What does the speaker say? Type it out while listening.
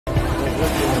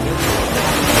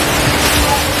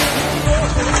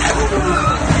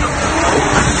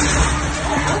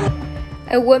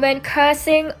A woman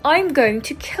cursing, "I'm going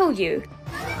to kill you."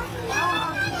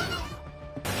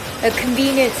 A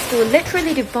convenience store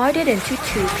literally divided into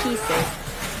 2 pieces.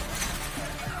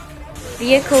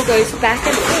 Vehicle goes back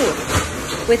and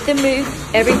forth. With the move,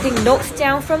 everything knocks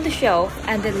down from the shelf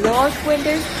and the large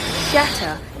windows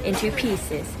shatter into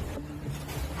pieces.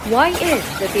 Why is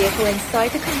the vehicle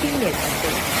inside the convenience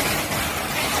store?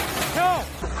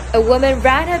 A woman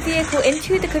ran her vehicle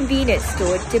into the convenience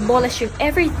store, demolishing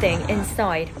everything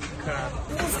inside.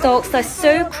 Stalks are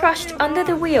so crushed under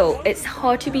the wheel it's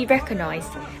hard to be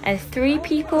recognized, and 3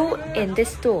 people in the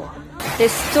store. The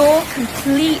store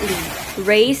completely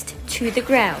razed to the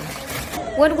ground.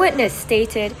 One witness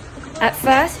stated, "At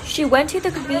first, she went to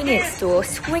the convenience store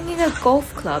swinging a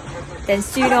golf club, then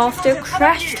soon after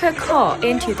crashed her car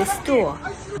into the store."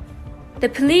 The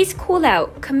police call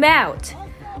out, "Come out,"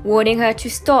 warning her to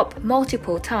stop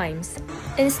multiple times.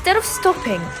 Instead of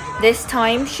stopping, this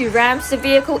time she rams the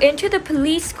vehicle into the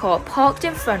police car parked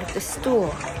in front of the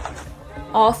store.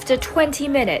 After 20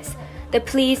 minutes, the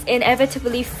police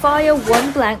inevitably fire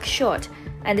 1 blank shot,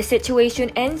 and the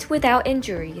situation ends without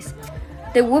injuries.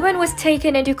 The woman was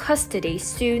taken into custody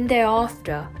soon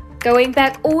thereafter. Going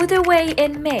back all the way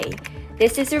in May,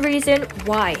 this is the reason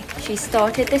why she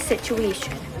started the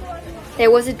situation.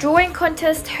 There was a drawing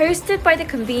contest hosted by the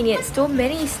convenience store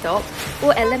mini-stop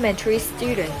for elementary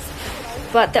students.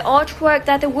 But the artwork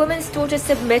that the woman's daughter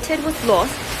submitted was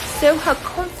lost, so her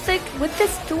conflict with the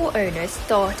store owner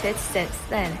started since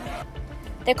then.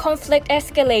 The conflict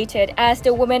escalated as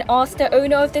the woman asked the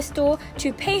owner of the store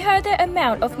to pay her the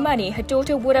amount of money her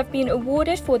daughter would have been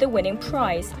awarded for the winning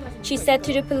prize. She said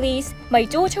to the police, "My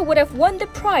daughter would have won the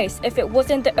prize if it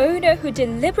wasn't the owner who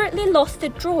deliberately lost the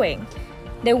drawing."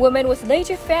 The woman was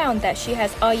later found that she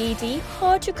has IED,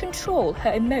 hard to control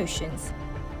her emotions.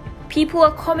 People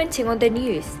are commenting on the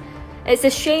news. It's a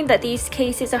shame that these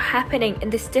cases are happening in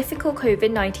this difficult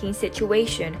COVID-19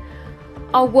 situation.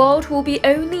 Our world will be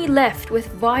only left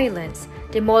with violence,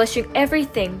 demolishing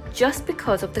everything just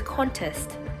because of the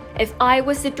contest. If I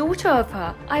was the daughter of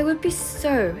her, I would be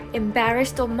so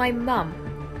embarrassed of my mum.